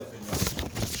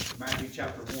Matthew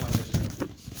chapter 1 this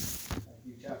morning.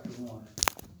 Matthew chapter 1.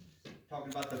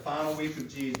 Talking about the final week of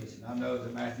Jesus. And I know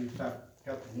that Matthew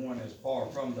chapter 1 is far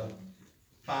from the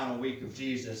final week of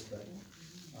Jesus, but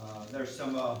there's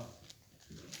some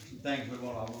things we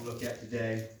want to look at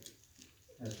today.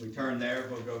 As we turn there,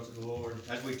 we'll go to the Lord.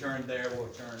 As we turn there, we'll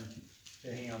turn to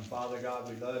Him. Father God,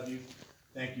 we love you.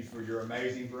 Thank you for your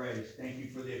amazing grace. Thank you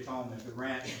for the atonement, the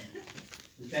ransom.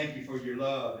 We thank you for your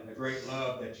love and the great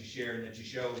love that you shared and that you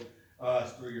showed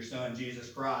us through your Son, Jesus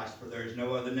Christ. For there is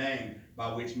no other name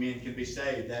by which men can be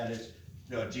saved. That is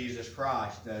Jesus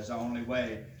Christ. That's the only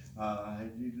way.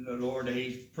 Lord,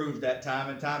 He proved that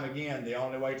time and time again. The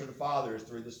only way to the Father is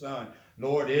through the Son.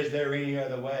 Lord, is there any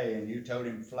other way? And you told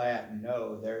Him flat,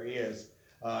 no, there is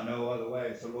no other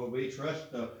way. So, Lord, we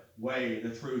trust the way,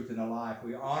 the truth, and the life.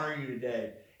 We honor you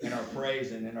today in our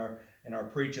praise and in our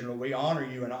preaching. Lord, we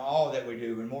honor you in all that we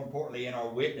do, and more importantly, in our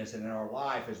witness and in our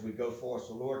life as we go forth.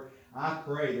 So, Lord, I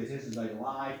pray that this is a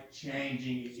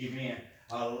life-changing event,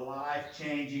 a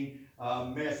life-changing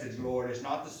message, Lord. It's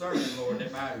not the sermon, Lord,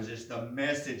 that matters. It's the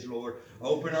message, Lord.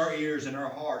 Open our ears and our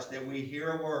hearts that we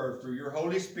hear a word through your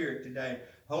Holy Spirit today.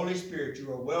 Holy Spirit,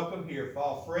 you are welcome here.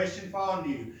 Fall fresh and fall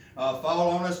new.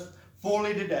 Fall on us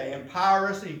fully today. Empower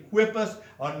us, equip us,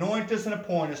 anoint us, and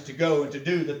appoint us to go and to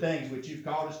do the things which you've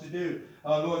called us to do.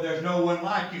 Lord, there's no one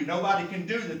like you. Nobody can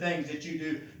do the things that you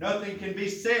do. Nothing can be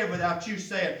said without you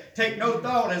saying. Take no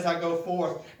thought as I go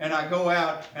forth and I go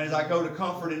out and as I go to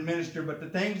comfort and minister. But the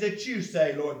things that you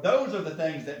say, Lord, those are the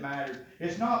things that matter.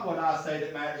 It's not what I say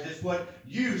that matters. It's what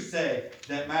you say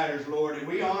that matters, Lord. And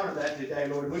we honor that today,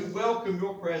 Lord. We welcome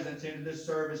your presence into this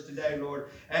service today,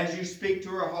 Lord. As you speak to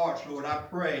our hearts, Lord, I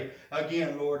pray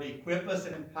again, Lord, equip us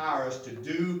and empower us to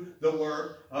do the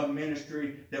work of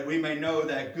ministry that we may know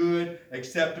that good,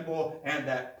 acceptable, and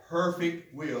that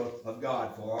perfect will of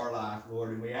God for our life,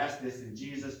 Lord. And we ask this in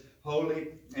Jesus' holy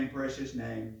and precious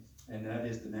name, and that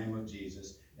is the name of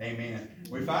Jesus. Amen.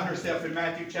 We find ourselves in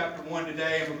Matthew chapter 1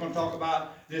 today, and we're going to talk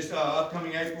about this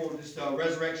upcoming April, this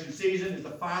resurrection season. It's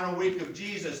the final week of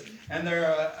Jesus, and there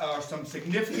are some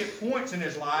significant points in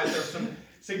his life. There are some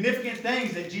significant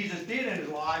things that Jesus did in his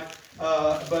life,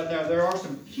 but there are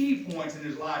some key points in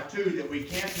his life too that we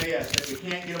can't miss, that we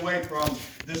can't get away from.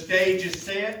 The stage is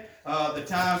set. The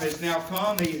time has now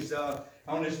come. He's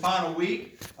on his final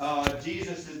week.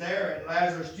 Jesus is there at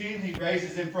Lazarus' tomb. He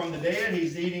raises him from the dead.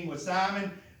 He's eating with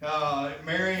Simon,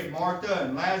 Mary, and Martha,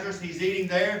 and Lazarus. He's eating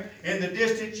there. In the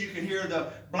distance, you can hear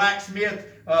the blacksmith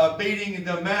beating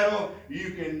the metal.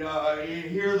 You can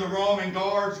hear the Roman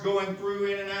guards going through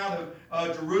in and out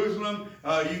of Jerusalem.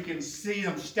 You can see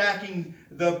them stacking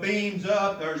the beams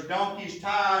up. There's donkeys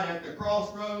tied at the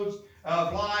crossroads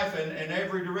of life in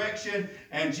every direction.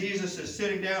 And Jesus is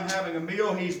sitting down having a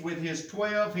meal. He's with his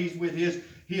 12. He's with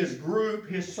his group,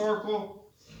 his circle.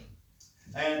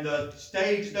 And the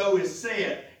stage, though, is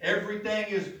set. Everything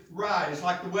is right. It's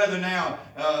like the weather now.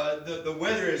 The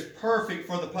weather is perfect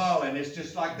for the pollen. It's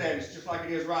just like that. It's just like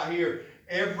it is right here.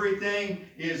 Everything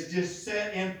is just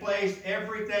set in place.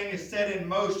 Everything is set in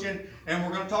motion. And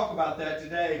we're going to talk about that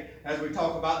today as we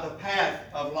talk about the path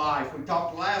of life. We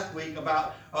talked last week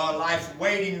about life's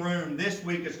waiting room. This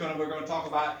week we're going to talk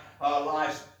about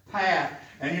life's path.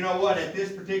 And you know what? At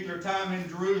this particular time in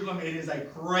Jerusalem, it is a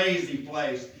crazy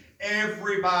place.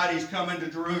 Everybody's coming to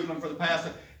Jerusalem for the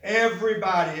Passover.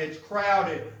 Everybody. It's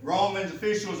crowded. Roman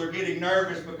officials are getting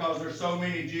nervous because there's so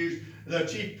many Jews. The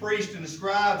chief priests and the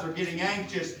scribes are getting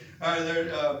anxious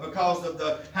because of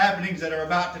the happenings that are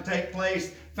about to take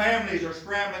place. Families are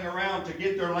scrambling around to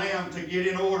get their lamb, to get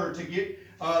in order, to get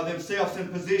themselves in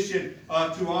position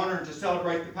to honor and to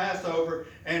celebrate the Passover.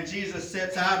 And Jesus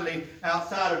sits idly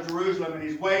outside of Jerusalem and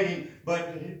he's waiting.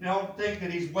 But don't think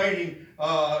that he's waiting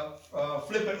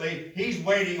flippantly. He's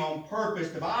waiting on purpose.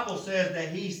 The Bible says that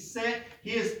he set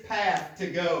his path to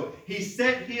go. He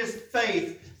set his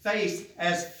face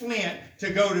as flint to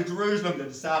go to Jerusalem. The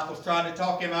disciples tried to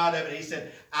talk him out of it. He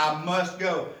said, I must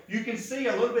go. You can see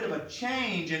a little bit of a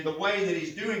change in the way that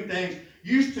he's doing things.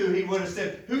 Used to, he would have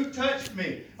said, who touched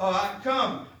me?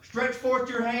 Come, stretch forth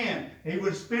your hand. He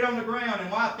would spit on the ground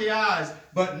and wipe the eyes.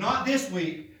 But not this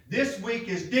week. This week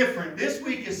is different. This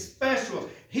week is special.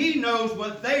 He knows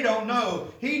what they don't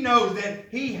know. He knows that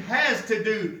he has to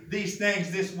do these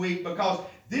things this week because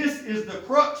this is the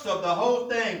crux of the whole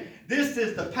thing. This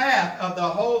is the path of the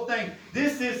whole thing.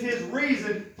 This is his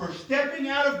reason for stepping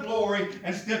out of glory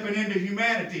and stepping into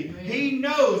humanity. Amen. He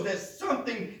knows that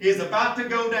something is about to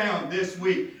go down this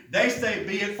week. They say,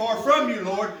 be it far from you,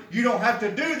 Lord. You don't have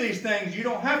to do these things. You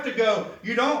don't have to go.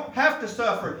 You don't have to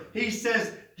suffer. He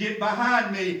says, Get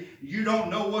behind me. You don't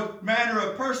know what manner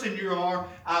of person you are.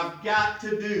 I've got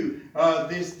to do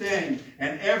this thing.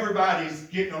 And everybody's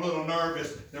getting a little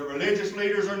nervous. The religious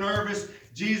leaders are nervous.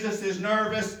 Jesus is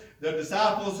nervous. The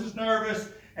disciples is nervous.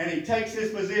 And he takes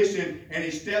his position and he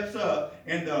steps up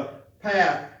in the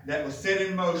path that was set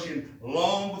in motion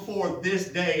long before this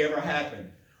day ever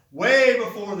happened. Way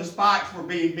before the spikes were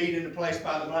being beat into place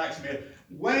by the blacksmith.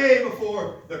 Way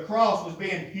before the cross was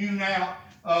being hewn out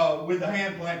with the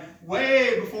hand plane.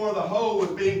 Way before the hole was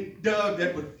being dug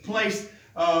that would place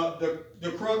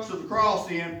the crux of the cross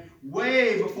in.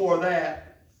 Way before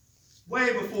that.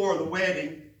 Way before the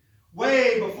wedding.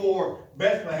 Way before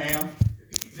Bethlehem.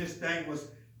 This thing was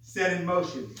set in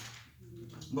motion.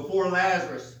 Before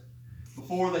Lazarus.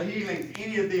 Before the healing.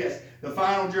 Any of this. The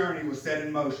final journey was set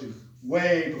in motion.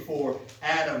 Way before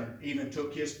Adam even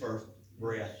took his first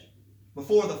breath.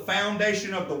 Before the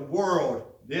foundation of the world,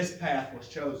 this path was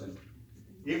chosen.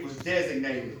 It was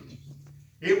designated.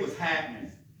 It was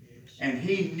happening. And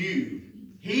he knew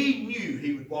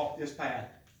he would walk this path.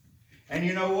 And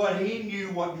you know what? He knew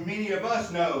what many of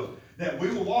us know, that we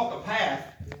will walk a path.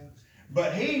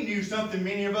 But he knew something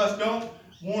many of us don't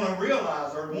want to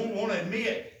realize or won't want to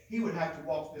admit. He would have to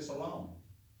walk this alone.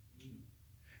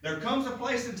 There comes a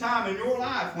place and time in your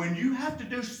life when you have to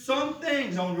do some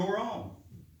things on your own.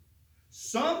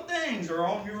 Some things are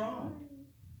on your own.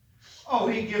 Oh,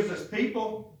 he gives us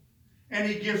people, and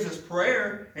he gives us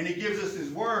prayer, and he gives us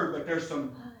his word, but there's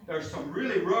some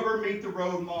really rubber meet the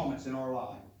road moments in our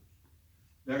life.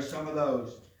 There's some of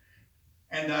those.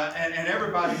 And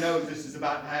everybody knows this is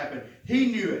about to happen. He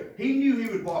knew it. He knew he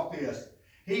would walk this.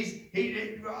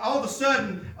 All of a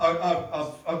sudden,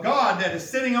 a God that is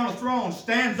sitting on a throne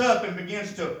stands up and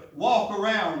begins to walk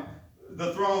around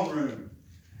the throne room.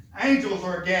 Angels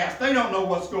are aghast. They don't know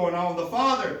what's going on. The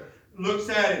Father looks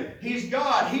at him. He's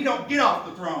God. He don't get off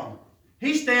the throne.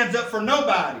 He stands up for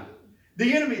nobody.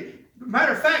 The enemy,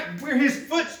 matter of fact, we're his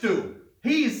footstool.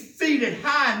 He is seated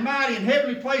high and mighty in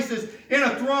heavenly places in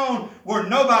a throne where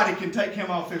nobody can take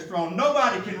him off his throne.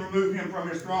 Nobody can remove him from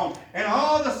his throne. And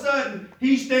all of a sudden,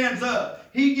 he stands up.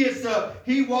 He gets up.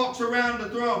 He walks around the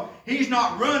throne. He's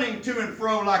not running to and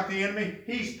fro like the enemy.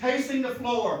 He's pacing the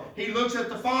floor. He looks at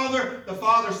the Father. The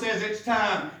Father says it's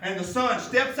time. And the Son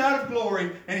steps out of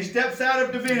glory, and he steps out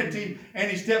of divinity, and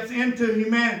he steps into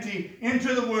humanity,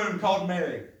 into the womb called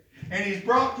Mary. And he's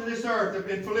brought to this earth.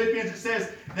 In Philippians it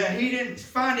says that he didn't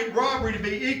find it robbery to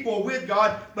be equal with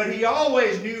God, but he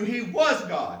always knew he was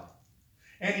God.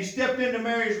 And he stepped into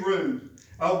Mary's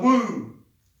womb.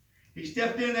 He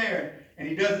stepped in there, and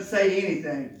he doesn't say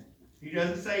anything. He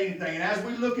doesn't say anything. And as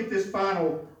we look at this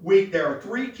final week, there are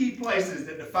three key places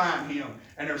that define him.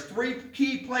 And there's three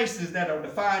key places that will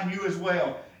define you as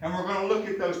well. And we're going to look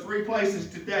at those three places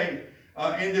today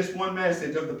in this one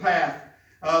message of the path.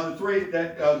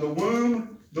 The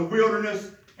womb, the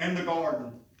wilderness, and the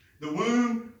garden. The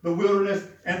womb, the wilderness,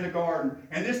 and the garden.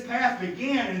 And this path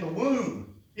began in the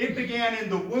womb. It began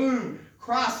in the womb.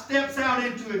 Christ steps out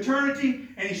into eternity,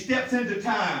 and he steps into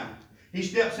time. He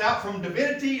steps out from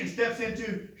divinity and steps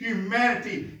into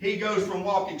humanity. He goes from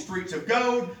walking streets of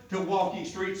gold to walking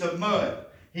streets of mud.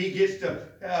 He gets to,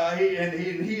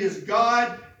 he is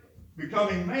God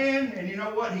becoming man, and you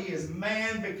know what? He is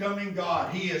man becoming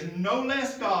God. He is no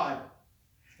less God,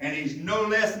 and he's no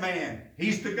less man.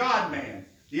 He's the God-man,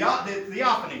 the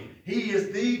theophany. He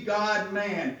is the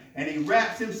God-man, and he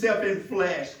wraps himself in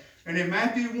flesh. And in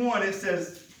Matthew 1, it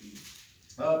says,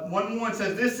 1:1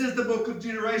 says, this is the book of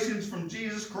generations from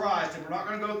Jesus Christ, and we're not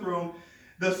going to go through them,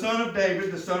 the son of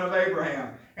David, the son of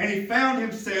Abraham. And he found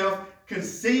himself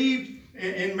conceived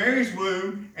in Mary's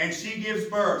womb, and she gives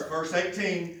birth. Verse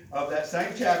 18 of that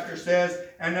same chapter says,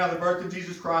 and now the birth of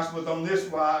Jesus Christ was on this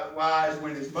wise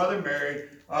when his mother Mary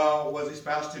was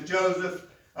espoused to Joseph.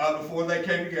 Before they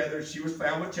came together, she was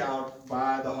found with child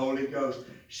by the Holy Ghost.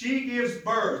 She gives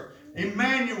birth.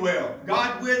 Emmanuel,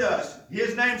 God with us.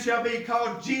 His name shall be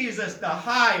called Jesus, the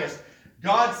highest.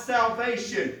 God's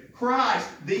salvation. Christ,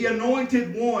 the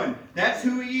anointed one. That's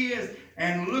who he is.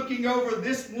 And looking over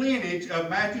this lineage of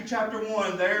Matthew chapter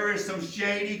 1, there is some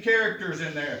shady characters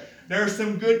in there. There's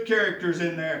some good characters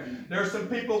in there. There's some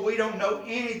people we don't know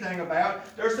anything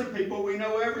about. There's some people we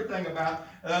know everything about.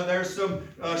 There's some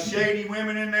shady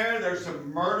women in there. There's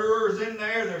some murderers in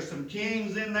there. There's some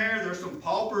kings in there. There's some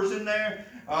paupers in there.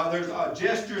 There's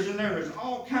jesters in there. There's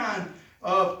all kinds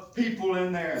of people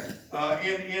in there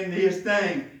in this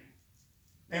thing.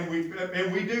 And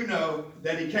we do know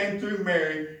that he came through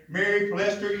Mary. Mary,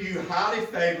 blessed are you, highly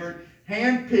favored,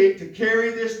 handpicked to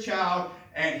carry this child,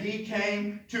 and he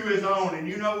came to his own. And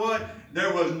you know what?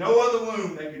 There was no other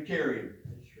womb that could carry him.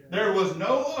 There was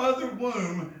no other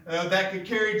womb that could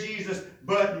carry Jesus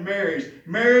but Mary's.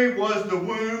 Mary was the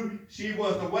womb. She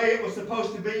was the way it was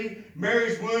supposed to be.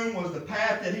 Mary's womb was the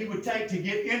path that he would take to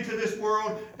get into this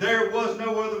world. There was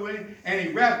no other womb. And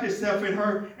he wrapped himself in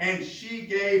her, and she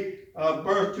gave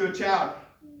birth to a child.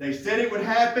 They said it would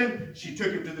happen. She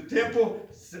took him to the temple.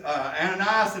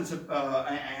 Ananias and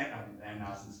Sapphira,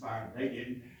 they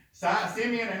didn't.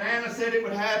 Simeon and Anna said it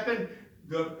would happen.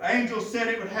 The angel said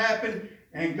it would happen.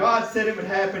 And God said it would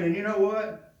happen. And you know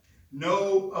what?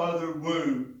 No other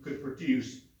womb could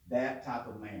produce that type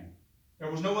of man. There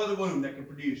was no other womb that could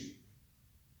produce.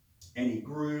 And he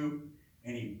grew,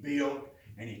 and he built,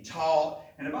 and he taught.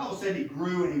 And the Bible said he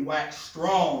grew and he waxed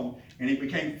strong, and he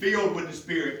became filled with the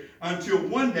Spirit. Until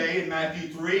one day in Matthew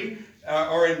 3,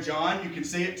 or in John, you can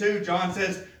see it too. John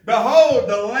says, "Behold,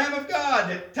 the Lamb of God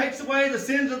that takes away the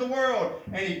sins of the world."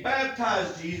 And he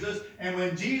baptized Jesus. And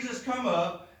when Jesus come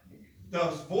up, the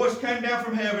voice came down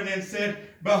from heaven and said,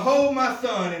 "Behold my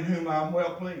Son in whom I am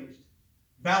well pleased."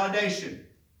 Validation.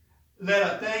 Let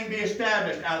a thing be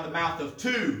established out of the mouth of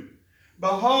two.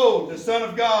 Behold the Son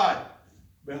of God.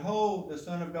 Behold the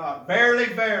Son of God. Verily,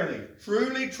 verily,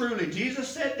 truly, truly. Jesus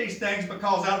said these things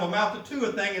because out of a mouth of two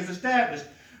a thing is established.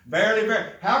 Verily,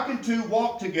 verily. How can two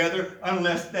walk together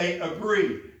unless they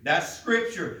agree? That's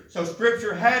Scripture. So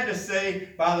Scripture had to say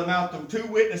by the mouth of two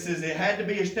witnesses, it had to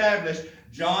be established.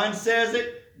 John says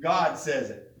it, God says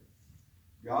it.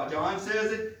 John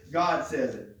says it, God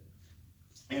says it.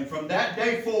 And from that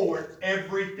day forward,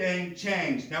 everything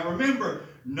changed. Now remember,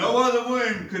 no other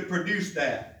womb could produce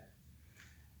that.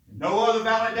 No other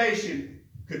validation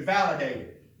could validate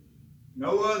it.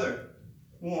 No other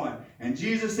one. And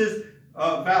Jesus is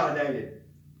validated.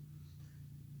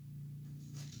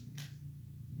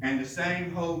 And the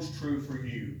same holds true for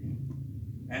you.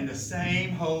 And the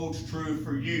same holds true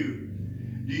for you.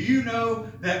 Do you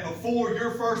know that before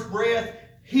your first breath,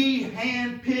 he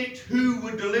handpicked who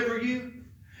would deliver you?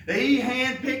 That he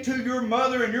handpicked who your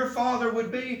mother and your father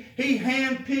would be? He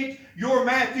handpicked your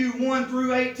Matthew 1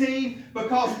 through 18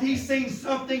 because he's seen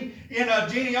something in a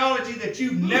genealogy that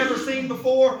you've never seen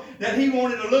before, that he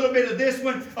wanted a little bit of this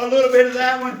one, a little bit of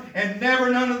that one, and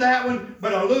never none of that one,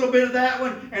 but a little bit of that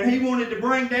one. And he wanted to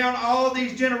bring down all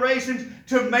these generations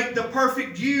to make the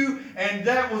perfect you, and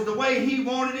that was the way he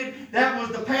wanted it. That was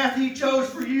the path he chose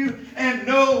for you, and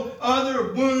no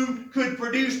other womb could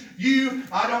produce you.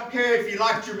 I don't care if you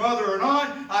liked your mother or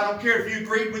not. I don't care if you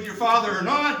agreed with your father or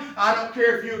not. I don't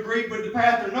care if you agreed with the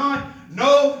path or not.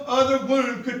 No other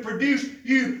womb could produce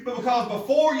you, but because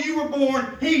before you were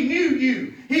born, he knew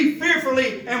you. He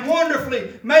fearfully and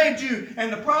wonderfully made you.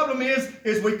 And the problem is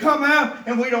we come out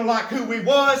and we don't like who we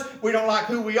was. We don't like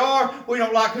who we are. We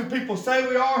don't like who people say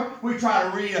we are. We try to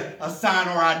reassign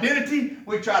our identity.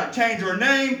 We try to change our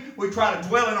name. We try to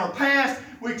dwell in our past.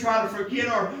 We try to forget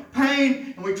our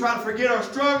pain, and we try to forget our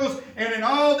struggles. And in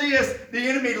all this, the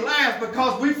enemy laughs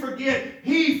because we forget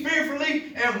he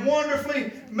fearfully and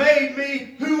wonderfully made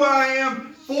me who I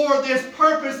am for this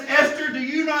purpose. Esther, do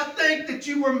you not think that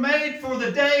you were made for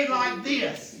the day like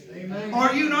this? Amen.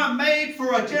 Are you not made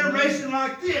for a generation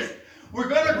like this? We're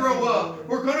going to grow up.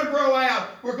 We're going to grow out.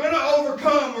 We're going to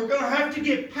overcome. We're going to have to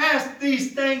get past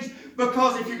these things,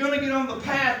 because if you're going to get on the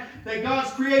path that God's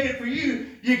created for you,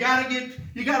 you got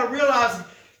to realize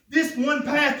this one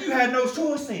path you had no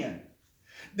choice in.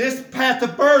 This path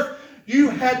of birth, you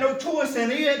had no choice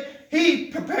in it. He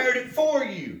prepared it for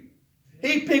you.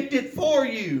 He picked it for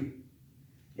you.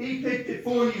 He picked it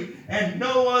for you. And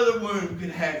no other womb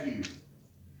could have you.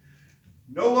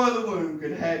 No other womb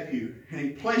could have you. And he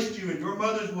placed you in your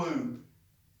mother's womb.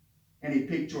 And he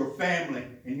picked your family.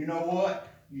 And you know what?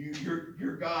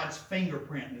 You're God's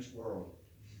fingerprint in this world.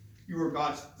 You are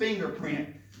God's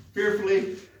fingerprint,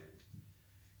 fearfully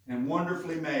and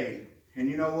wonderfully made. And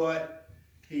you know what?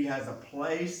 He has a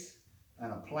place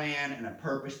and a plan and a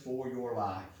purpose for your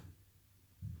life.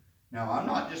 Now, I'm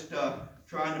not just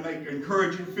trying to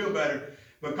encourage you to feel better,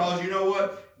 because you know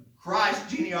what? Christ's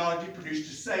genealogy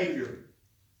produced a Savior.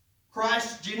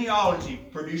 Christ's genealogy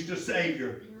produced a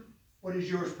Savior. What is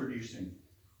yours producing?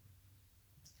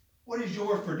 What is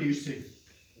yours producing?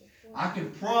 I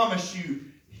can promise you,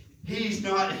 he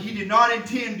did not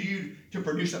intend you to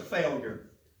produce a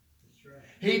failure.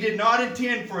 He did not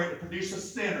intend for it to produce a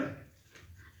sinner.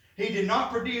 He did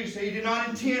not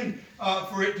intend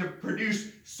for it to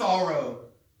produce sorrow,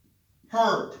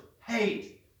 hurt,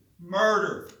 hate,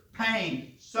 murder,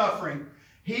 pain, suffering.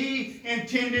 He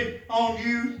intended on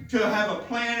you to have a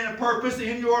plan and a purpose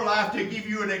in your life to give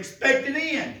you an expected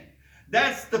end.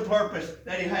 That's the purpose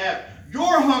that he had.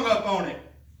 You're hung up on it.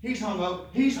 He's hung up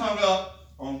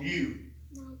on you.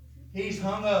 He's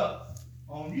hung up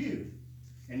on you.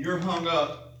 And you're hung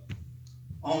up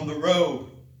on the road.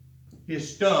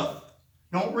 His stuff.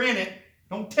 Don't rent it.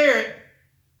 Don't tear it.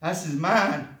 That's his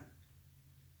mind.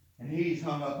 And he's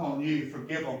hung up on you.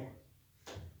 Forgive him.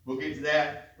 We'll get to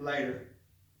that later.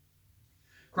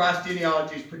 Christ's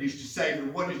genealogy has produced a Savior.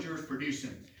 What is yours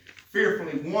producing?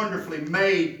 Fearfully, wonderfully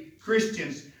made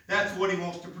Christians. That's what he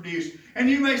wants to produce. And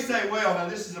you may say, well, now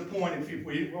this is a point.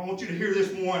 I want you to hear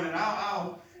this one,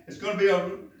 and it's going to be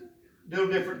a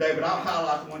little different day, but I'll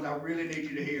highlight the ones I really need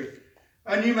you to hear.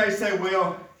 And you may say,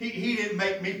 well, he didn't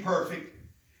make me perfect.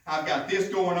 I've got this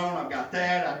going on. I've got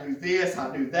that. I do this.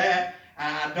 I do that.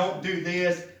 I don't do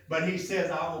this. But he says,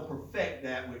 I will perfect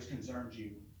that which concerns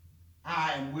you.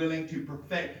 I am willing to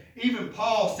perfect. Even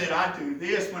Paul said, I do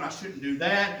this when I shouldn't do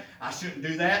that. I shouldn't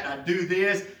do that. I do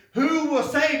this. Who will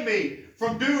save me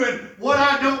from doing what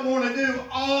I don't want to do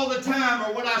all the time,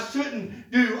 or what I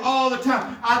shouldn't do all the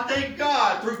time? I thank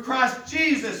God through Christ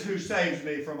Jesus who saves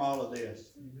me from all of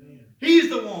this. Amen. He's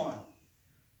the one.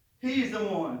 He's the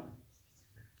one.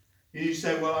 And you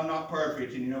say, well, I'm not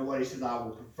perfect. And you know what? He says, I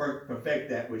will perfect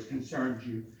that which concerns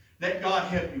you. Let God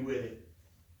help you with it.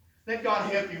 Let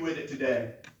God help you with it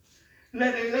today.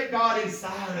 Let God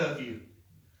inside of you.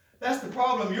 That's the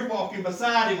problem. You're walking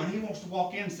beside him when he wants to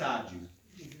walk inside you.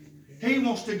 He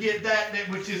wants to get that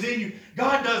which is in you.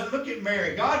 God does. Look at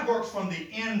Mary. God works from the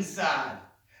inside.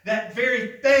 That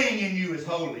very thing in you is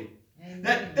holy. Amen.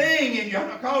 That thing in you, I'm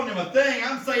not calling him a thing.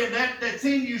 I'm saying that's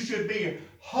in you should be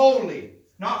holy,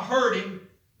 not hurting.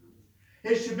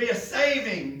 It should be a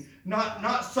saving,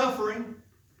 not suffering.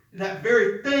 That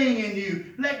very thing in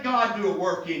you. Let God do a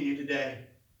work in you today.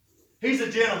 He's a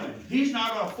gentleman. He's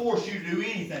not going to force you to do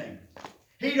anything.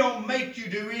 He don't make you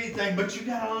do anything, but you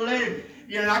got to let him.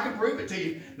 You know, I can prove it to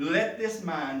you. Let this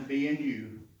mind be in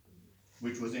you,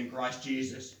 which was in Christ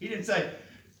Jesus. He didn't say,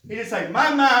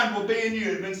 my mind will be in you. It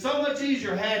would have been so much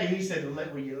easier had he said,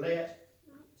 will you let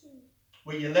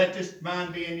this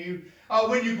mind be in you?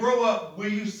 When you grow up, will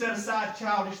you set aside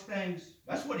childish things?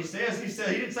 That's what he says. He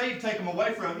didn't say he'd take them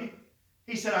away from you.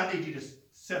 He said, I need you to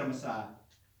set them aside.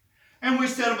 And we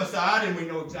set them aside, and we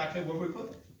know exactly where we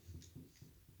put them.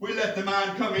 We let the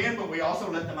mind come in, but we also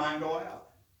let the mind go out.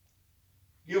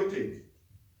 Guilty.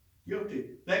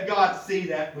 Let God see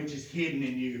that which is hidden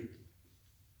in you.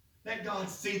 Let God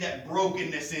see that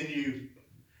brokenness in you.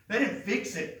 Let him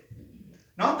fix it.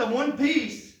 Not the one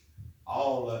piece,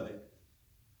 all of it.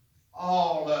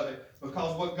 All of it.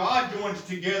 Because what God joins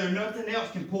together, nothing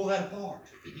else can pull that apart.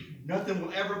 Nothing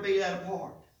will ever be that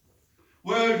apart.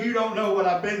 Well, you don't know what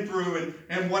I've been through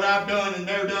and what I've done and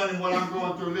they're done and what I'm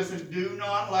going through. Listen, do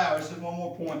not allow, this is one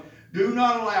more point, do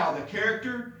not allow the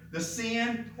character, the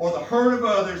sin, or the hurt of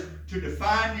others to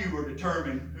define you or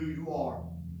determine who you are.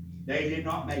 They did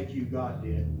not make you, God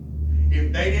did.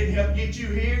 If they didn't help get you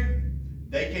here,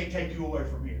 they can't take you away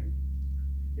from here.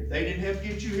 If they didn't help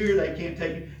get you here, they can't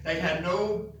take you. They had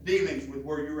no dealings with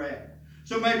where you're at.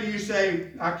 So maybe you say,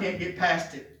 I can't get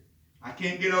past it. I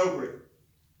can't get over it.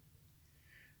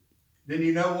 Then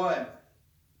you know what?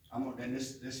 And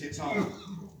this hits home.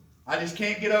 I just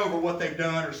can't get over what they've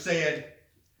done or said,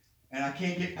 and I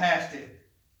can't get past it.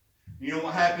 You know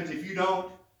what happens if you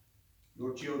don't?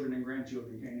 Your children and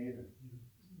grandchildren can't either.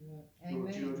 Yeah.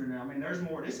 Your children, I mean, there's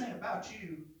more. This ain't about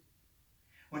you.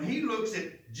 When he looks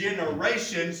at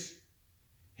generations,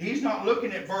 he's not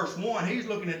looking at verse 1. He's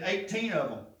looking at 18 of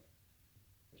them.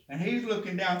 And he's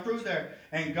looking down through there.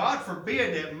 And God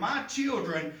forbid that my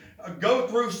children go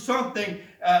through something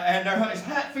and their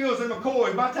Hatfields and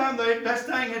McCoy. By the time they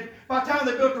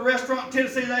built the restaurant in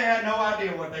Tennessee, they had no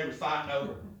idea what they was fighting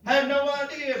over. Had no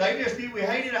idea. They just knew we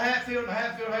hated a Hatfield and the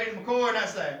Hatfield hated McCoy, and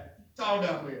that's that. It's all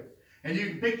done with. And you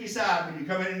can pick your side when you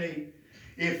come in and eat.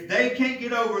 If they can't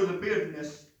get over the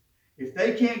bitterness, if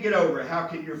they can't get over it, how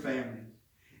can your family?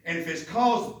 And if it's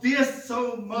caused this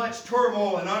so much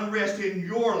turmoil and unrest in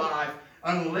your life,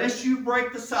 unless you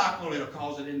break the cycle, it'll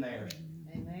cause it in theirs.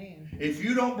 Amen. If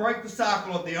you don't break the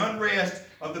cycle of the unrest,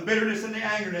 of the bitterness and the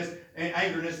angerness,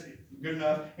 good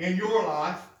enough, in your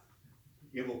life,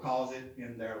 it will cause it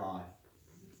in their life.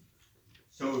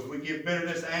 So if we give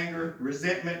bitterness, anger,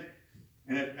 resentment,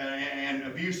 and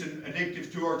abuse and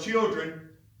addictives to our children,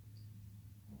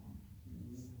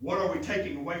 what are we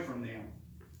taking away from them?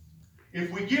 If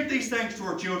we give these things to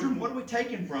our children, what are we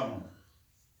taking from them?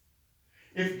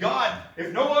 If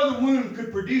no other wound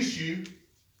could produce you,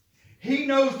 he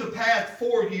knows the path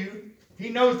for you, he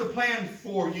knows the plan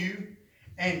for you,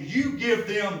 and you give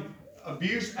them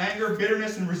abuse, anger,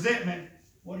 bitterness, and resentment,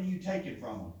 what are you taking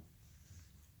from them?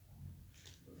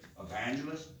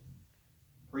 Evangelists,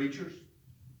 preachers,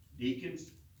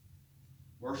 deacons,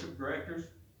 worship directors,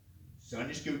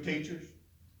 Sunday school teachers,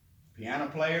 piano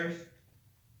players.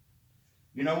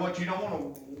 You know what? You don't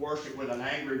want to worship with an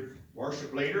angry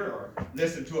worship leader or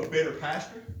listen to a bitter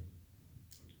pastor.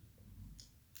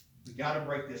 We got to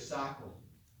break this cycle.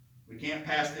 We can't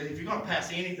pass this. If you're going to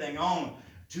pass anything on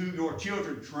to your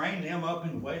children, train them up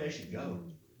in the way they should go.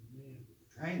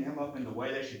 Train them up in the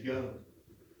way they should go.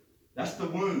 That's the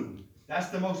womb. That's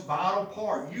the most vital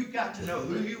part. You've got to know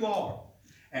who you are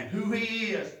and who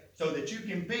He is so that you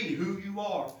can be who you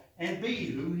are and be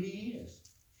who He is.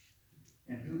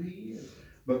 And who He is.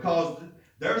 Because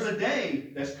there's a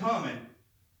day that's coming,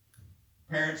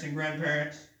 parents and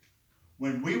grandparents,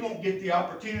 when we won't get the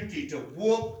opportunity to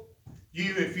whoop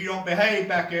you if you don't behave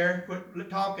back there. Quit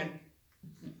talking.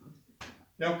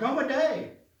 There'll come a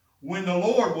day when the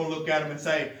Lord will look at them and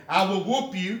say, I will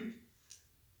whoop you.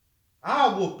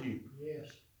 I'll whoop you. Yes.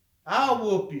 I'll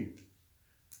whoop you.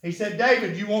 He said,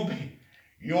 David, you won't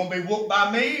be whooped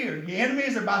by me or the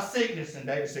enemies or by sickness. And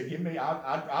David said,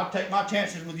 I'll take my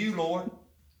chances with you, Lord.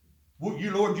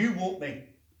 You, Lord, you whoop me.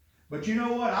 But you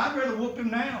know what? I'd rather whoop him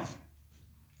now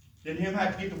than him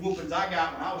have to get the whoopings I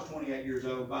got when I was 28 years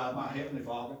old by my Heavenly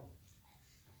Father.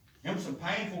 Them some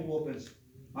painful whoopings.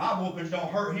 My whoopings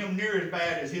don't hurt him near as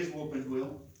bad as his whoopings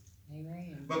will.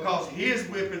 Amen. Because his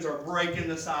whippings are breaking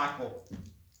the cycle.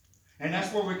 And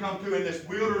that's where we come to in this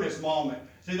wilderness moment.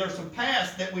 See, there's some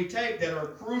paths that we take that are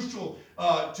crucial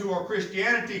to our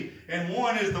Christianity. And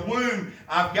one is the womb.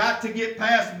 I've got to get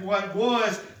past what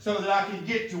was so that I can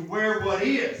get to where what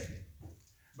is.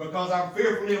 Because I'm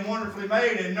fearfully and wonderfully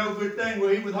made, and no good thing will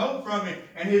He withhold from me.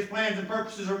 And His plans and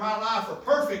purposes of my life are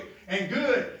perfect and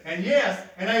good and yes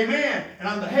and amen. And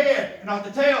I'm the head and not the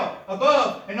tail,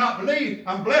 above and not beneath.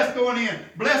 I'm blessed going in,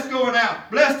 blessed going out,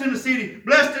 blessed in the city,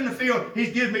 blessed in the field.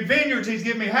 He's given me vineyards, He's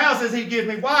given me houses, He's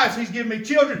given me wives, He's given me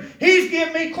children. He's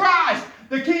given me Christ,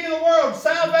 the King of the world,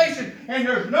 salvation. And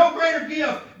there's no greater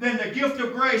gift than the gift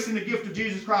of grace and the gift of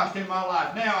Jesus Christ in my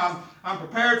life. Now I'm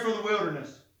prepared for the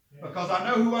wilderness. Because I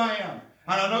know who I am.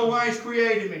 And I know why He's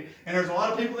created me. And there's a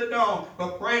lot of people that don't.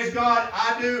 But praise God,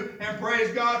 I do. And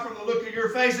praise God, from the look of your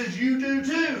faces, you do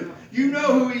too. You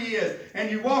know who He is. And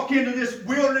you walk into this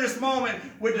wilderness moment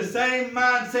with the same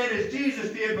mindset as Jesus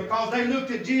did. Because they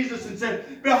looked at Jesus and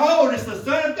said, behold, it's the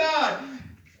Son of God.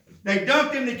 They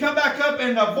dunked Him. They come back up.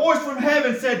 And a voice from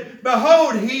heaven said,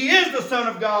 behold, He is the Son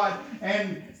of God.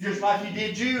 And just like He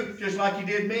did you, just like He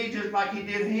did me, just like He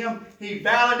did him, He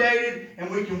validated, and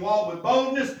we can walk with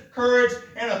boldness, courage,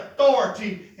 and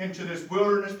authority into this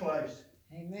wilderness place.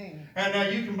 Amen. And now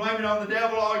you can blame it on the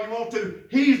devil all you want to.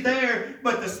 He's there,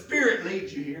 but the Spirit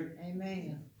leads you here.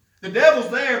 Amen. The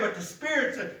devil's there, but the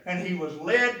Spirit's there. And he was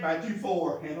led by Matthew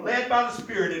 4, and led by the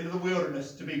Spirit into the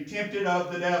wilderness to be tempted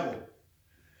of the devil.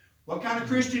 What kind of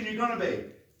Christian are you going to be?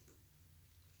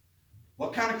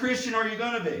 What kind of Christian are you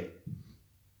going to be?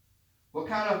 What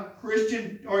kind of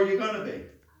Christian are you going to be?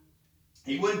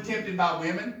 He wasn't tempted by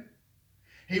women.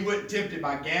 He wasn't tempted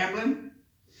by gambling.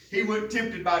 He wasn't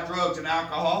tempted by drugs and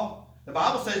alcohol. The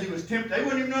Bible says he was tempted. They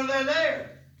wouldn't even know they're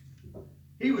there.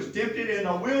 He was tempted in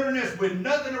a wilderness with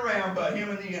nothing around but him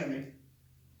and the enemy.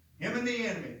 Him and the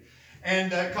enemy. And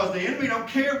because the enemy don't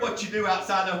care what you do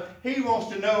outside of, he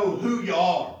wants to know who you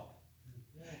are.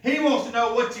 He wants to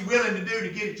know what you're willing to do to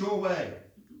get it your way.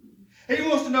 He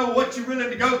wants to know what you're willing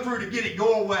to go through to get it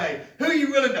your way. Who are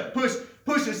you willing to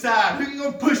push aside? Who are you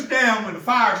going to push down when the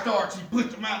fire starts? You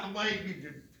push them out of the way.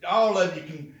 All of you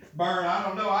can burn. I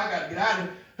don't know. I got to get out of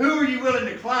it. Who are you willing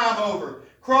to climb over,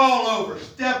 crawl over,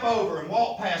 step over, and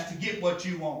walk past to get what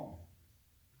you want?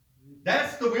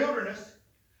 That's the wilderness.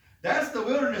 That's the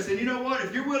wilderness. And you know what?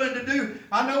 If you're willing to do,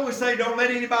 I know we say don't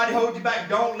let anybody hold you back.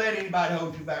 Don't let anybody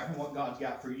hold you back from what God's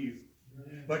got for you.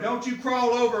 But don't you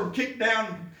crawl over and kick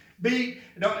down, beat,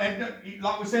 and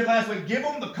like we said last week, give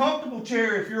them the comfortable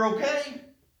chair if you're okay.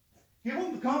 Give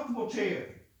them the comfortable chair.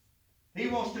 He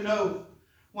wants to know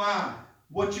why,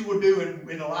 what you will do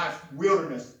in the life's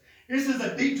wilderness. This is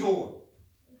a detour.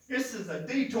 This is a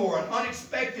detour, an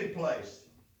unexpected place.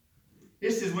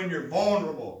 This is when you're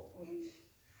vulnerable.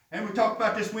 And we talked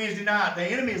about this Wednesday night. The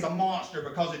enemy is a monster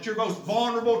because at your most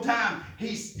vulnerable time,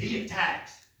 he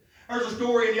attacks. There's a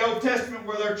story in the Old Testament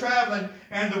where they're traveling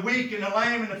and the weak and the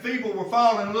lame and the feeble were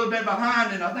falling a little bit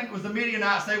behind. And I think it was the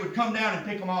Midianites. They would come down and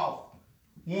pick them off.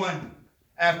 One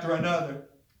after another.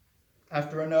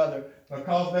 After another.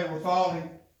 Because they were falling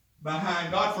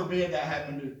behind. God forbid that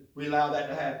happened. We allow that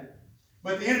to happen.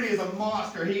 But the enemy is a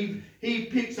monster. He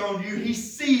picks on you. He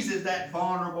seizes that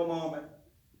vulnerable moment.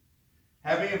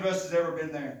 How many of us has ever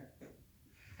been there?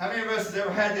 How many of us has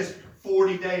ever had this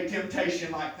 40-day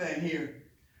temptation-like thing here?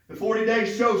 The 40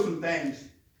 days show some things.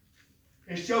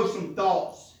 and show some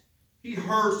thoughts. He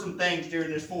heard some things during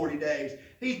this 40 days.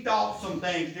 He thought some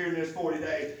things during this 40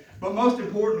 days. But most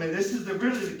importantly, this is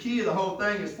really the key of the whole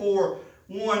thing is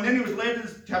 4:1. Then he was led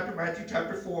to Matthew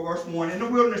chapter 4, verse 1, in the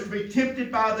wilderness to be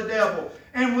tempted by the devil.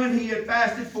 And when he had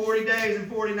fasted 40 days and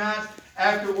 40 nights,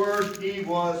 afterwards he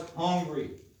was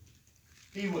hungry.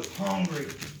 He was hungry.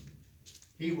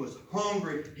 He was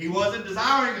hungry. He wasn't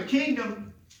desiring a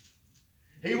kingdom.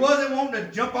 He wasn't wanting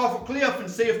to jump off a cliff and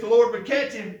see if the Lord would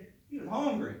catch him. He was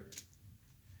hungry.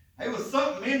 There was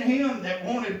something in him that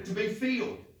wanted to be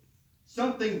filled.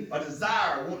 Something, a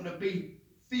desire, wanting to be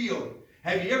filled.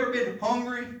 Have you ever been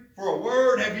hungry for a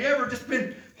word? Have you ever just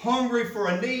been hungry for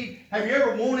a need? Have you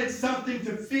ever wanted something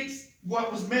to fix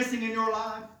what was missing in your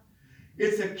life?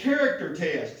 It's a character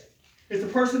test. It's a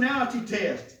personality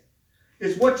test.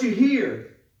 It's what you hear.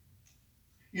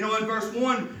 You know, in verse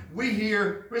 1, we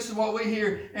hear, this is what we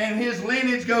hear, and his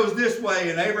lineage goes this way,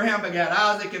 and Abraham begat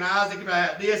Isaac, and Isaac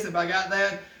begat this, and begat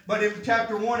that. But in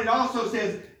chapter 1, it also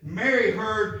says, Mary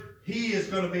heard he is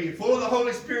going to be full of the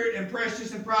Holy Spirit and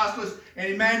precious and priceless,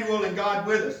 and Emmanuel and God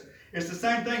with us. It's the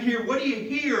same thing here. What do you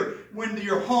hear when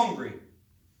you're hungry?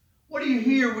 What do you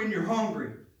hear when you're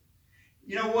hungry?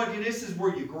 You know what? This is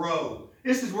where you grow.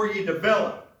 This is where you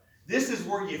develop. This is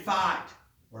where you fight,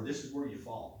 or this is where you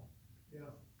fall. Yeah.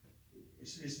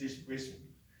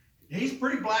 He's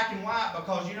pretty black and white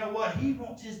because you know what? He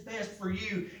wants his best for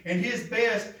you, and his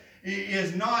best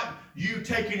is not you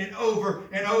taking it over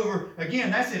and over again.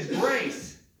 That's his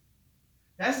grace.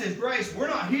 That's his grace. We're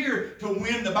not here to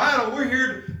win the battle. We're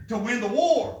here to win the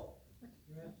war.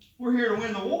 We're here to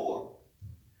win the war.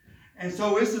 And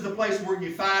so this is the place where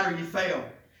you fight or you fail.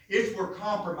 It's where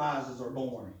compromises are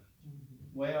born.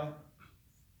 Well,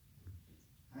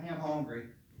 I am hungry.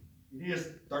 It is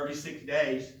 36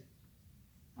 days.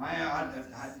 But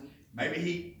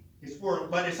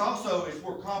it's also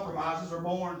where compromises are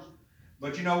born.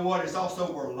 But you know what? It's also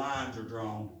where lines are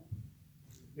drawn.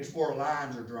 It's where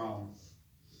lines are drawn.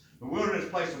 The wilderness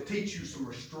place will teach you some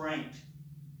restraint.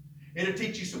 It'll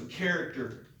teach you some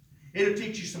character. It'll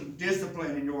teach you some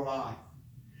discipline in your life.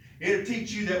 It'll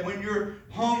teach you that when you're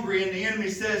hungry and the enemy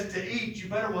says to eat, you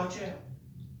better watch out.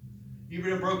 You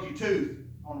better broke your tooth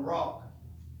on a rock.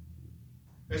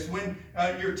 It's when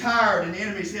you're tired and the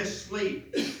enemy says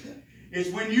sleep. It's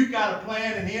when you've got a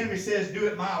plan and the enemy says do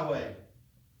it my way.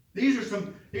 These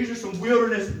are some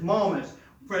wilderness moments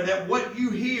for that what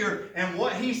you hear and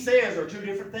what he says are two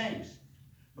different things.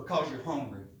 Because you're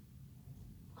hungry.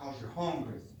 Because you're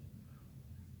hungry.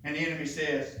 And the enemy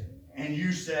says, and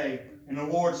you say, and the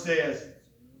Lord says,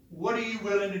 what are you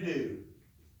willing to do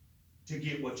to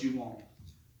get what you want?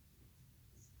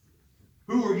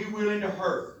 Who are you willing to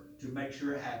hurt to make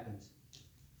sure it happens?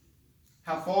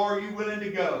 How far are you willing to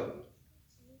go?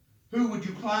 Who would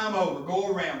you climb over,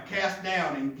 go around, cast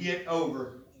down, and get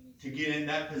over to get in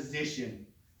that position?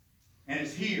 And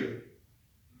it's here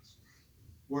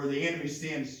where the enemy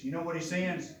sends, you know what he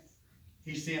sends?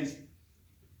 He sends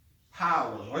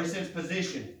power, or he sends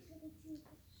position.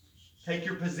 Take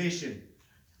your position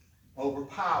over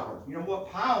power. You know what?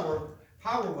 Power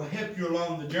will help you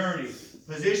along the journey.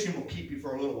 Position will keep you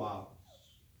for a little while.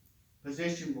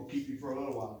 Position will keep you for a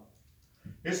little while.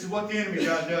 This is what the enemy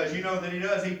does. You know that he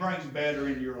does? He brings better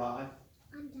into your life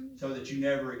so that you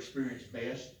never experience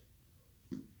best.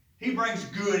 He brings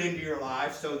good into your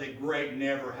life so that great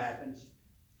never happens.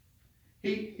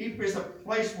 He is a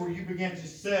place where you begin to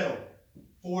settle.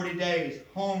 40 days,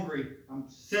 hungry, I'm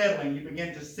settling. You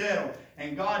begin to settle.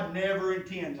 And God never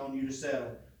intends on you to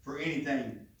settle for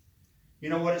anything. You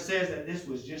know what it says? That this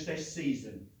was just a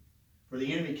season. For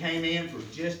the enemy came in for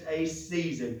just a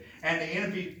season. And the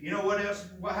enemy, you know what else?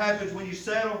 What happens when you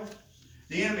settle?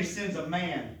 The enemy sends a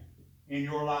man in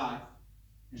your life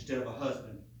instead of a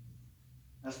husband.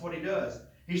 That's what he does.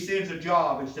 He sends a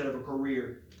job instead of a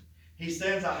career. He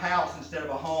sends a house instead of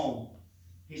a home.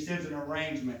 He sends an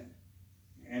arrangement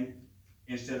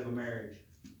instead of a marriage.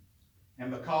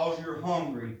 And because you're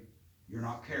hungry, you're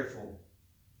not careful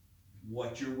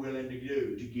what you're willing to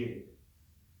do to get it.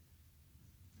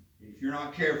 If you're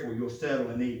not careful, you'll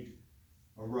settle and eat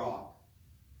a rock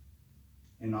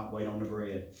and not wait on the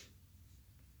bread.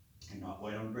 And not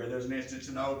wait on the bread. There's an instance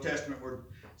in the Old Testament where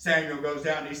Samuel goes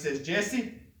out and he says,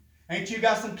 Jesse, ain't you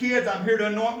got some kids? I'm here to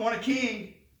anoint one a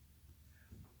king.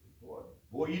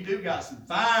 Boy, you do got some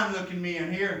fine looking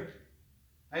men here.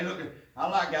 Hey, look,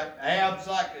 got abs,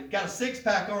 got a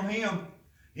six-pack on him.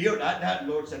 The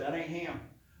Lord said, that ain't him.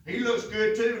 He looks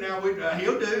good too. Now,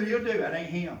 he'll do. That ain't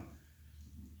him.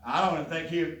 I don't even think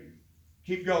he'll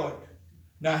keep going.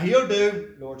 Now, he'll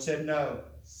do. The Lord said, no.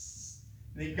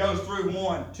 And he goes through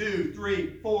 1, 2,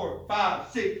 3, 4,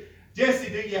 5, 6. Jesse,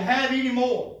 do you have any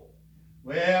more?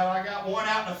 Well, I got one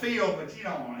out in the field, but you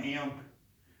don't want him.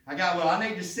 I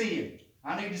need to see him.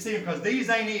 I need to see him because these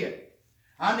ain't it.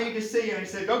 I need to see him. He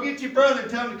said, go get your brother and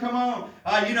tell him to come on.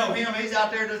 You know him. He's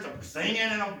out there just singing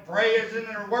and praising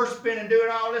and worshiping and doing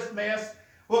all this mess.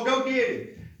 Well, go get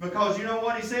him. Because you know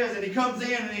what he says? And he comes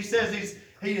in and he says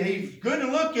he's good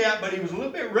to look at, but he was a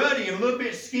little bit ruddy and a little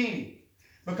bit skinny.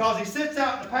 Because he sits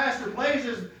out in the pasture, plays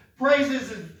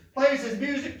his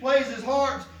music, plays his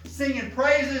harps, singing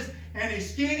praises, and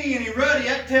he's skinny and he's ruddy.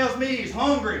 That tells me he's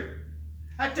hungry.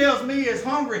 That tells me he's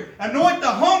hungry. Anoint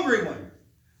the hungry one.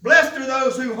 Blessed are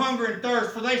those who hunger and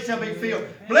thirst, for they shall be filled.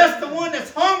 Bless the one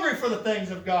that's hungry for the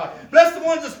things of God. Bless the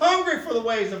one that's hungry for the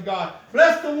ways of God.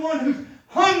 Bless the one who's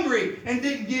hungry and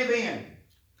didn't give in.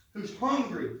 Who's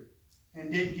hungry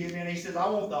and didn't give in. He says, I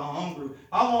want the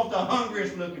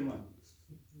hungriest looking one.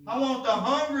 I want the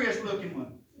hungriest looking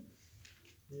one.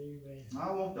 Amen.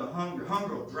 I want the hunger.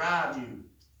 Hunger will drive you.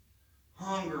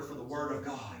 Hunger for the Word of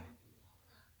God.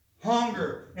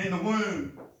 Hunger in the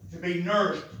womb to be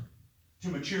nourished to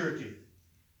maturity.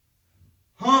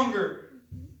 Hunger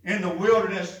in the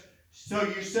wilderness so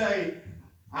you say,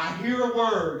 I hear a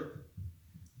word,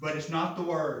 but it's not the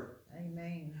word.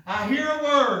 Amen. I hear a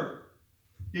word.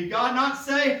 Did God not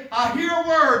say, I hear a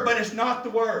word, but it's not the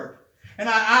word? And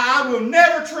I will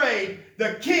never trade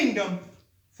the kingdom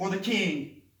for the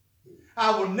king.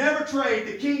 I will never trade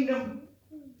the kingdom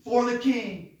for the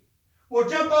king. Well,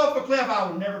 jump off a cliff. I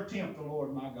will never tempt the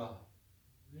Lord my God.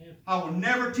 I will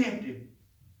never tempt him.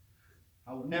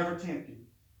 I will never tempt him.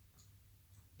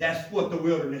 That's what the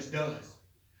wilderness does.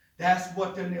 That's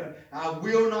what I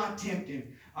will not tempt him.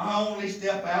 I only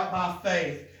step out by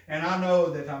faith. And I know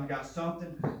that I've got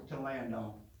something to land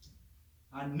on.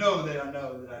 I know that I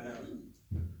know that I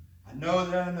know. I know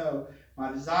that I know.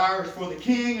 My desire is for the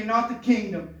king and not the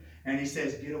kingdom. And he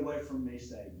says, get away from me,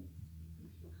 Satan.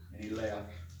 And he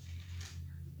left.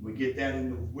 We get that in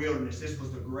the wilderness. This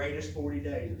was the greatest 40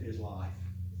 days of his life.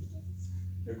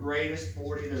 The greatest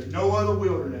 40. There's no other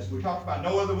wilderness. We talked about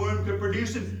no other womb could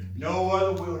produce it. No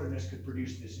other wilderness could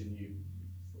produce this in you.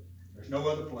 There's no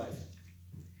other place.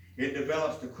 It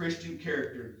develops the Christian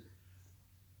character.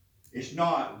 It's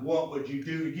not what would you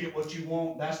do to get what you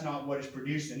want. That's not what it's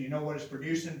producing. You know what it's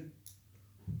producing?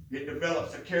 It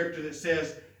develops a character that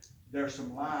says, there's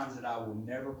some lines that I will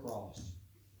never cross.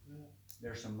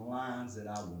 There's some lines that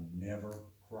I will never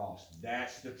cross.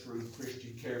 That's the true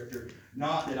Christian character.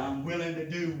 Not that I'm willing to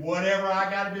do whatever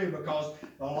I got to do, because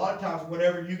a lot of times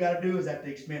whatever you got to do is at the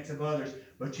expense of others.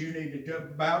 But you need to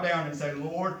bow down and say,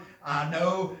 Lord, I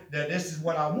know that this is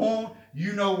what I want.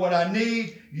 You know what I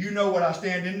need. You know what I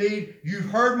stand in need. You've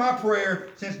heard my prayer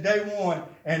since day one.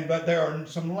 But there are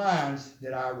some lines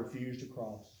that I refuse to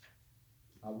cross.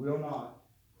 I will not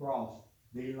cross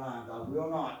these lines. I will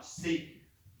not seek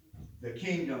the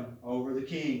kingdom over the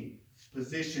king,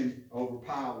 position over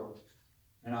power.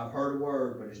 And I've heard a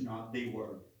word, but it's not the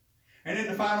word. And in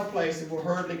the final place, and we'll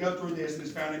hurriedly go through this, and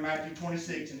it's found in Matthew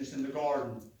 26, and it's in the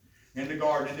garden. In the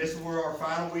garden. And this is where our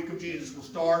final week of Jesus will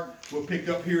start. We'll pick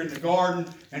up here in the garden,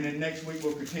 and then next week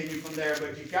we'll continue from there.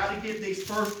 But you've got to get these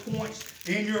first points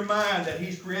in your mind that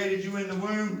He's created you in the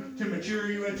womb to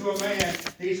mature you into a man.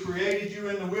 He's created you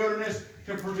in the wilderness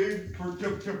to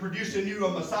produce in you a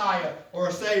Messiah or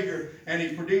a Savior. And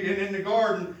He's produced it in the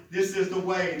garden. This is the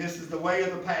way. This is the way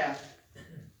of the path.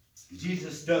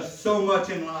 Jesus does so much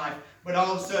in life, but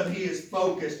all of a sudden He is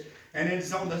focused. And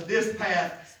it's on this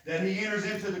path that He enters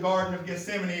into the Garden of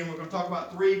Gethsemane. And we're going to talk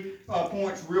about 3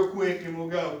 points real quick, and we'll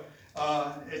go.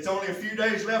 It's only a few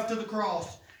days left to the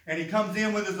cross. And He comes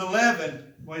in with His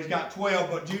 11. Well, He's got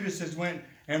 12, but Judas has went.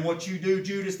 And what you do,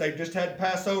 Judas, they've just had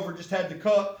Passover, just had the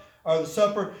cup or the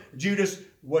supper. Judas,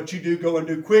 what you do, go and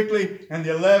do quickly. And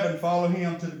the 11 follow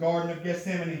Him to the Garden of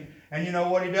Gethsemane. And you know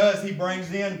what He does? He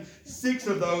brings in 6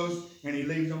 of those, and He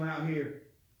leaves them out here.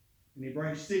 And He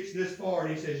brings 6 this far,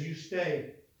 and He says, you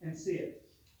stay and sit.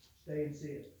 Stay and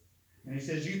sit. And He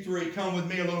says, you 3, come with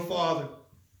me a little farther.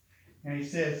 And He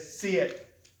says,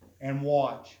 sit and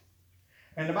watch.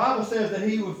 And the Bible says that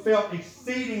He felt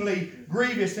exceedingly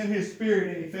grievous in His spirit,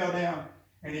 and He fell down,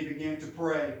 and He began to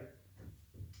pray.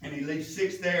 And He leaves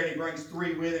 6 there, and He brings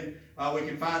 3 with Him. We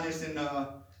can find this in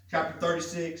chapter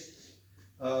 36,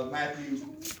 Matthew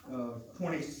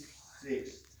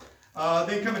 26.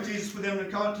 Then cometh Jesus with them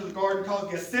to the garden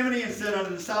called Gethsemane, and said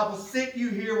unto the disciples, sit you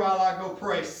here while I go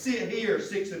pray. Sit here,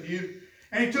 6 of you.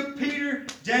 And he took Peter,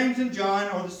 James, and John,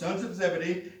 or the sons of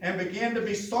Zebedee, and began to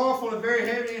be sorrowful and very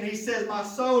heavy. And he says, my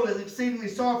soul is exceedingly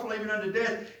sorrowful, even unto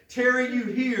death. Tarry you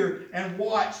here and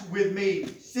watch with me.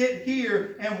 Sit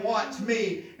here and watch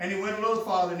me. And he went a little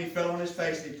farther, and he fell on his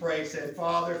face, and he prayed, said,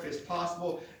 Father, if it's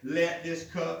possible, let this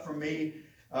cup from me,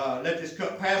 let this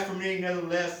cup pass from me.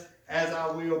 Nevertheless, as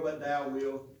I will, but thou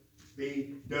wilt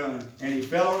be done. And he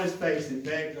fell on his face and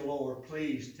begged the Lord,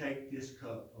 please take this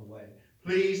cup away.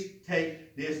 Please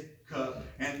take this cup.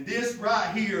 And this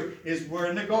right here is where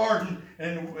in the garden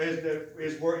and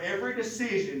is where every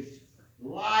decision,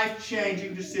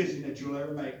 life-changing decision that you'll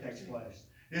ever make takes place.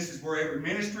 This is where every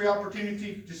ministry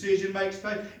opportunity decision makes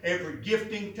place. Every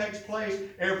gifting takes place.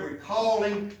 Every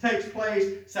calling takes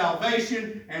place.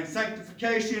 Salvation and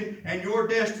sanctification and your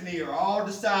destiny are all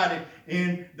decided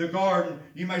in the garden.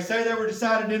 You may say they were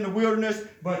decided in the wilderness,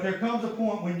 but there comes a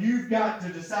point when you've got to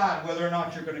decide whether or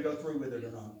not you're going to go through with it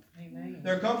or not. Amen.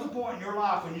 There comes a point in your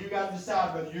life when you've got to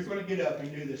decide whether you're going to get up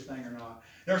and do this thing or not.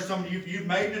 There's some of you've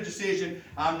made the decision.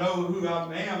 I know who I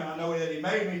am, and I know that He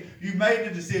made me. You've made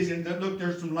the decision that, look,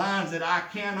 there's some lines that I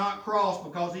cannot cross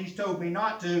because He's told me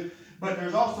not to. But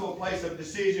there's also a place of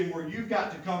decision where you've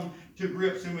got to come to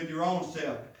grips with your own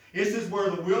self. This is where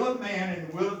the will of man and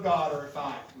the will of God are at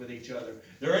fight with each other.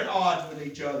 They're at odds with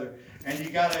each other. And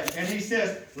He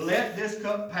says, let this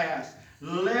cup pass.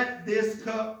 Let this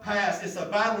cup pass. It's a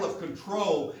battle of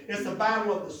control. It's a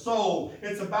battle of the soul.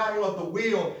 It's a battle of the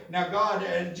will. Now God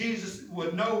and Jesus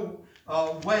would no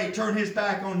way turn His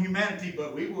back on humanity,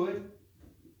 but we would.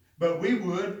 But we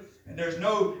would. And there's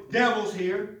no devils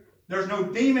here. There's no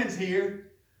demons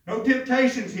here. No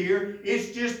temptations here.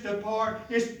 It's just a part.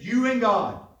 It's you and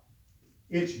God.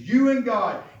 It's you and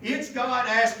God. It's God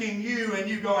asking you and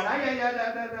you going,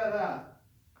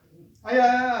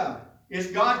 It's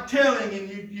God telling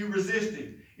and you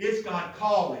resisting. It's God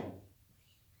calling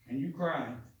and you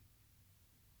crying.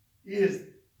 Is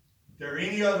there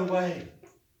any other way?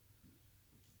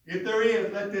 If there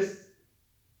is,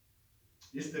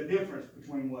 it's the difference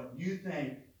between what you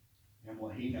think and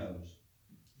what He knows.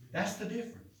 That's the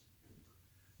difference.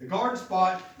 The garden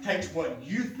spot takes what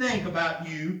you think about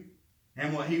you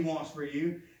and what He wants for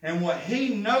you, and what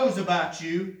He knows about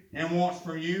you and wants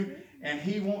for you, and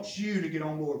He wants you to get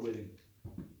on board with Him.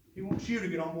 He wants you to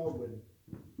get on board with Him.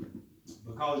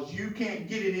 Because you can't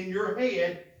get it in your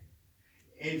head.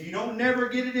 And if you don't never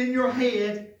get it in your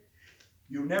head,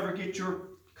 you'll never get your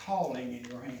calling in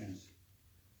your hands.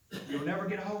 You'll never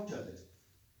get a hold of it.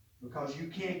 Because you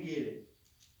can't get it.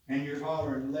 And you're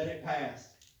hollering, let it pass.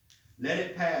 Let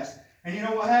it pass. And you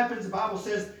know what happens? The Bible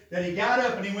says that he got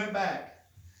up and he went back.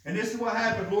 And this is what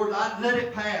happened. Lord, let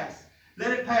it pass.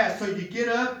 Let it pass. So you get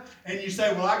up and you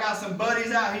say, well, I got some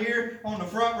buddies out here on the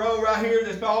front row right here.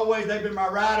 They've been my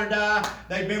ride or die.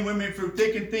 They've been with me through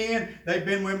thick and thin. They've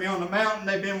been with me on the mountain.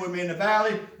 They've been with me in the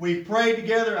valley. We've prayed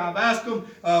together. I've asked them.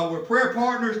 We're prayer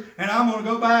partners. And I'm going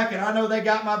to go back, and I know they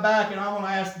got my back, and I'm going to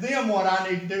ask them what I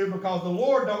need to do, because the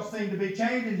Lord don't seem to be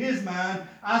changing His mind.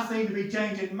 I seem to be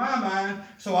changing my mind.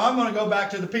 So I'm going to go back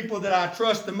to the people that I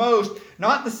trust the most.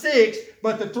 Not the 6,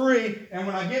 but the 3. And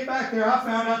when I get back there, I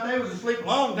found out they was asleep a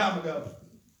long time ago.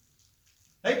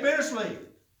 They've been asleep.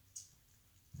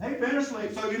 They've been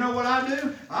asleep. So you know what I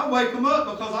do? I wake them up,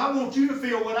 because I want you to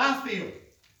feel what I feel.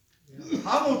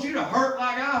 I want you to hurt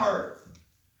like I hurt.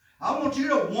 I want you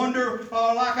to wonder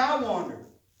like I wonder.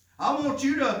 I want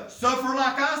you to suffer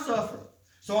like I suffer.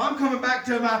 So I'm coming back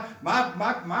to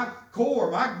my core,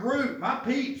 my group, my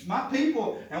peeps, my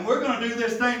people, and we're going to do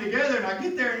this thing together. And I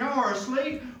get there and y'all are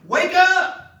asleep. Wake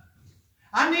up!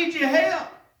 I need your help.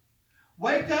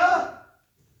 Wake up!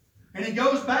 And he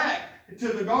goes back to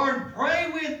the garden.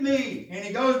 Pray with me. And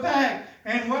he goes back.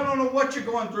 And I don't know what you're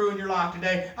going through in your life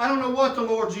today. I don't know what the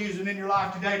Lord's using in your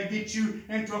life today to get you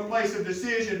into a place of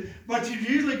decision. But you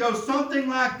usually go something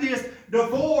like this.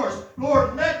 Divorce.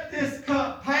 Lord, let this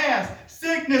cup pass.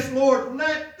 Sickness, Lord,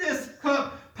 let this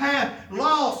cup pass.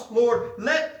 Loss, Lord,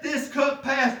 let this cup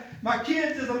pass. My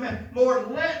kids is a man.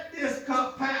 Lord, let this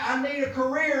cup pass. I need a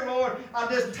career, Lord. I'm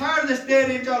just tired of this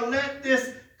dead end. God, let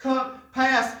this cup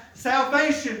pass.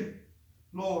 Salvation,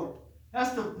 Lord.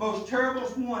 That's the most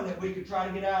terriblest one that we could try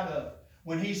to get out of,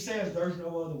 when He says there's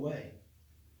no other way.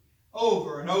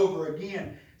 Over and over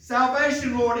again.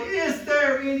 Salvation, Lord, is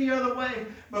there any other way?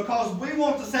 Because we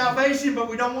want the salvation, but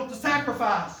we don't want the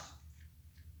sacrifice.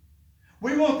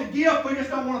 We want the gift, we just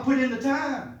don't want to put in the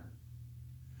time.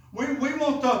 We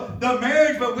want the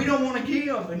marriage, but we don't want to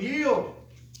give and yield.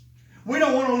 We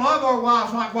don't want to love our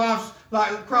wives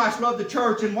like Christ loved the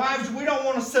church. And wives, we don't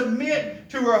want to submit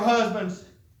to our husbands.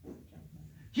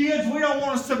 Kids, we don't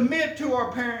want to submit to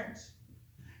our parents.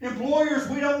 Employers,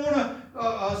 we don't want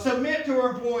to submit to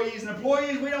our employees. And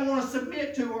employees, we don't want to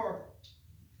submit to our.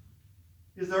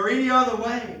 Is there any other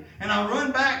way? And I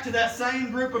run back to that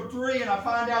same group of 3 and I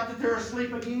find out that they're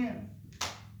asleep again.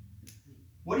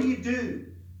 What do you do?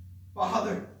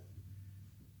 Father,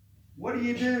 what do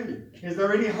you do? Is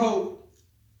there any hope?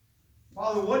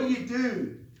 Father, what do you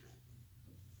do?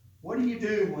 What do you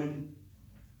do when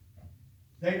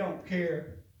they don't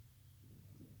care?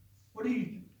 What do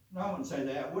you, no, I wouldn't say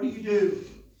that. What do you do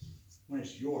when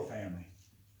it's your family?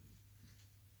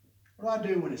 What do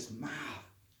I do when it's my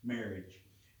marriage?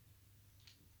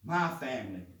 My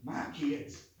family, my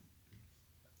kids.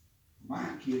 My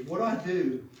kids. What do I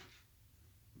do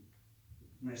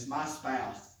when it's my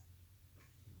spouse?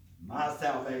 My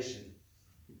salvation.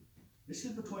 This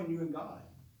is between you and God.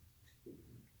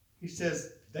 He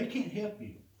says, they can't help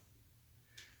you.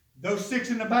 Those 6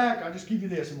 in the back, I'll just give you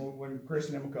this when Chris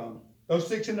and them will come. Those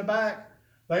 6 in the back,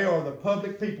 they are the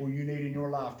public people you need in your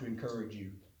life to encourage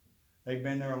you. They've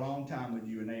been there a long time with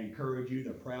you, and they encourage you.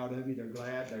 They're proud of you. They're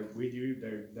glad. They're with you.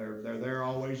 They're there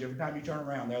always. Every time you turn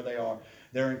around, there they are.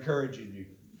 They're encouraging you.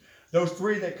 Those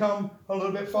 3 that come a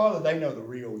little bit farther, they know the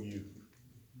real you.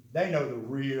 They know the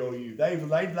real you. They've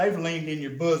leaned in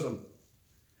your bosom.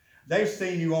 They've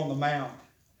seen you on the mount.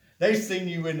 They've seen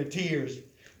you in the tears.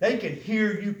 They can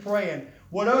hear you praying.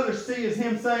 What others see is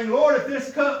him saying, Lord, if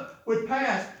this cup would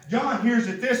pass. John hears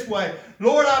it this way.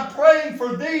 Lord, I'm praying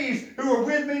for these who are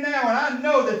with me now, and I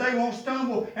know that they won't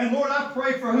stumble. And Lord, I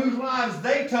pray for whose lives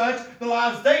they touch, the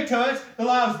lives they touch, the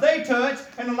lives they touch,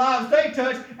 and the lives they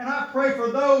touch. And I pray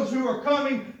for those who are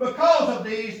coming because of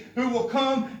these, who will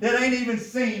come that ain't even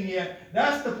seen yet.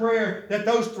 That's the prayer that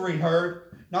those 3 heard.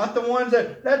 Not the ones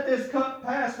that let this cup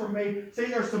pass for me. See,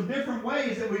 there's some different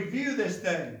ways that we view this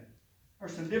thing.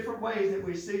 There's some different ways that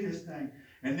we see this thing.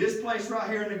 And this place right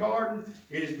here in the garden,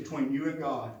 it is between you and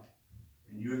God.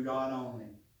 And you and God only.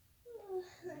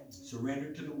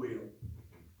 Surrender to the will.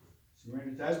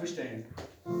 Surrender as we stand. As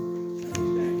we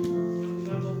stand.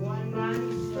 Number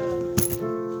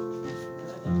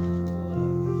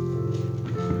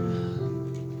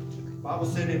 197. Bible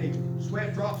said any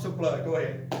sweat drops of blood. Go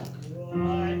ahead.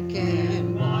 What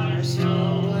can wash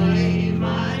away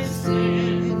my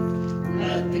sin?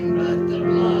 Nothing but the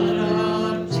blood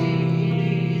of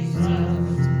Jesus.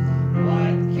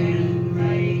 What can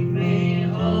make me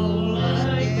whole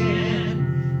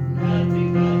again?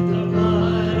 Nothing but the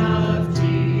blood of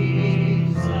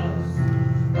Jesus.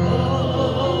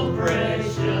 Oh,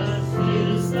 precious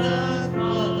is the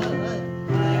blood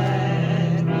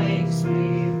that makes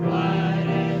me white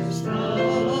as snow.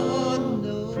 No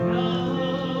other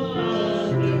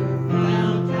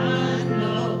fount I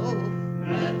know.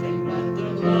 Nothing but the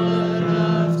blood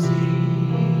of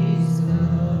Jesus.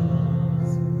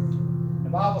 The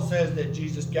Bible says that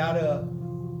Jesus got up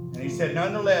and he said,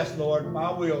 nonetheless, Lord,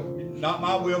 my will, not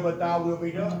my will, but thy will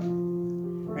be done.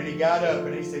 And he got up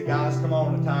and he said, guys, come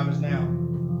on, the time is now.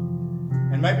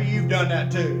 And maybe you've done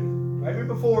that too. Maybe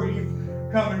before you've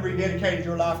come and rededicated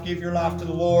your life, give your life to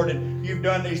the Lord, and you've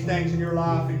done these things in your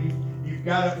life, and you've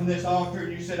got up from this altar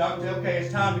and you said, okay,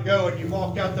 it's time to go, and you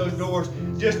walked out those doors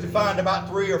just to find about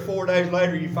 3 or 4 days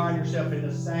later, you find yourself in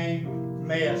the same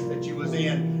mess that you was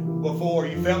in before.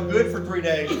 You felt good for 3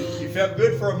 days. You felt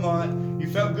good for a month. You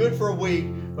felt good for a week.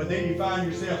 But then you find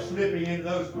yourself slipping into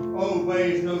those old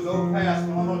ways and those old paths.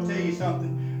 Well, I'm going to tell you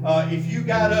something. If you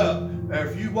got up, or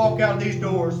if you walk out these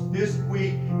doors this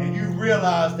week and you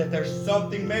realize that there's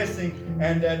something missing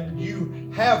and that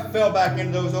you have fell back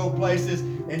into those old places,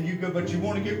 and but you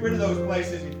want to get rid of those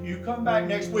places, you come back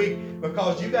next week,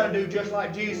 because you got to do just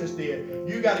like Jesus did.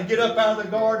 You got to get up out of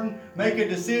the garden, make a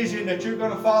decision that you're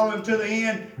going to follow him to the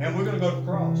end, and we're going to go to the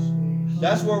cross.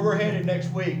 That's where we're headed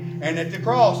next week. And at the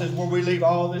cross is where we leave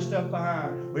all this stuff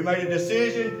behind. We made a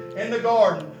decision in the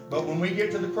garden, but when we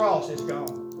get to the cross, it's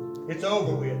gone. It's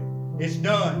over with. It's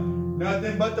done.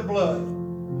 Nothing but the blood.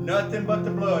 Nothing but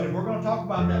the blood. And we're going to talk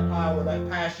about that power, that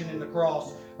passion in the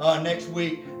cross next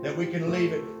week, that we can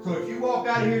leave it. So if you walk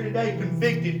out of here today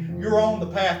convicted, you're on the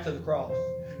path to the cross.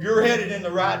 You're headed in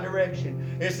the right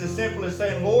direction. It's as simple as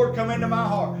saying, Lord, come into my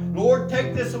heart. Lord,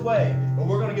 take this away. But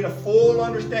we're going to get a full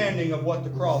understanding of what the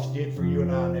cross did for you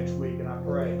and I next week. And I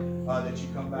pray that you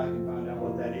come back and find out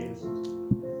what that is.